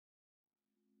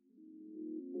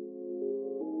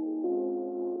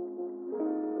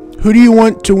Who do you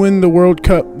want to win the World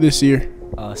Cup this year?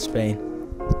 Spain.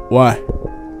 Why?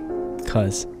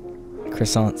 Because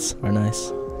croissants are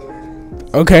nice.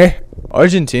 Okay.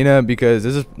 Argentina, because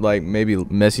this is like maybe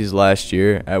Messi's last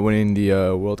year at winning the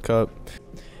World Cup.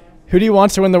 Who do you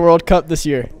want to win the World Cup this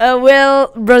year?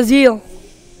 Well, Brazil.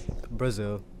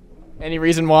 Brazil. Any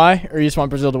reason why, or you just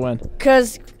want Brazil to win?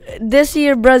 Because this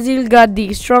year Brazil got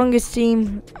the strongest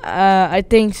team. I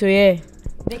think so, yeah.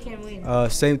 They can win.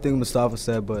 Same thing Mustafa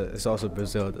said, but it's also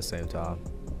Brazil at the same time.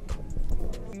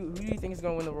 Who do you think is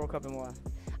going to win the World Cup and why?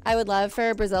 I would love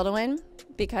for Brazil to win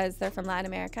because they're from Latin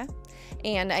America,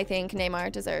 and I think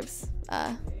Neymar deserves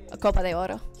a Copa de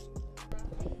Oro.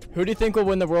 Who do you think will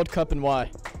win the World Cup and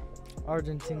why?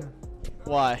 Argentina.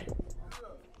 Why?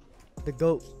 The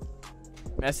GOAT.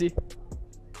 Messi?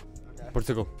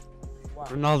 Portugal.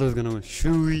 Ronaldo's gonna win.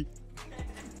 Shui.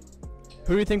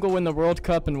 Who do you think will win the World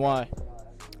Cup and why?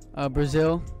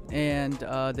 Brazil, and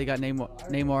they got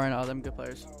Neymar and all them good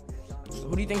players.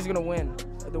 Who do you think is going to win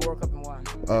the World Cup and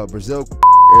why? Brazil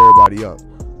everybody up,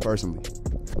 personally.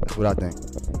 That's what I think.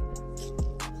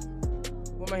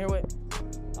 Who am I here with?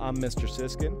 I'm Mr.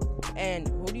 Siskin. And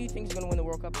who do you think is going to win the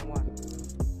World Cup and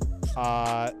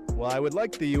why? Well, I would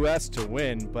like the U.S. to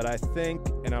win, but I think,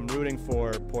 and I'm rooting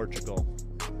for Portugal.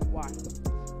 Why?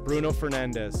 Bruno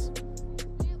Fernandes.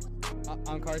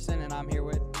 I'm Carson, and I'm here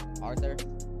with Arthur.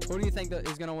 Who do you think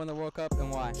is going to win the World Cup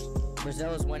and why?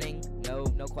 Brazil is winning. No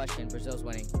question. Brazil's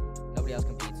winning. Nobody else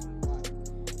competes.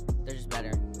 They're just better.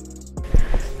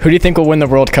 Who do you think will win the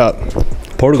World Cup?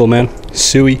 Portugal, man.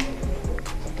 Sui.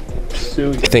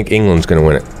 I think England's going to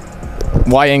win it.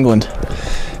 Why England?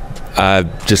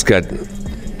 I've just got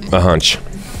a hunch.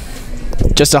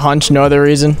 Just a hunch, no other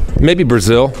reason? Maybe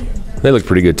Brazil. They look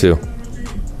pretty good too.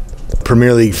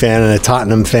 Premier League fan and a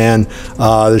Tottenham fan.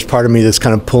 There's part of me that's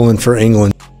kind of pulling for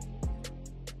England.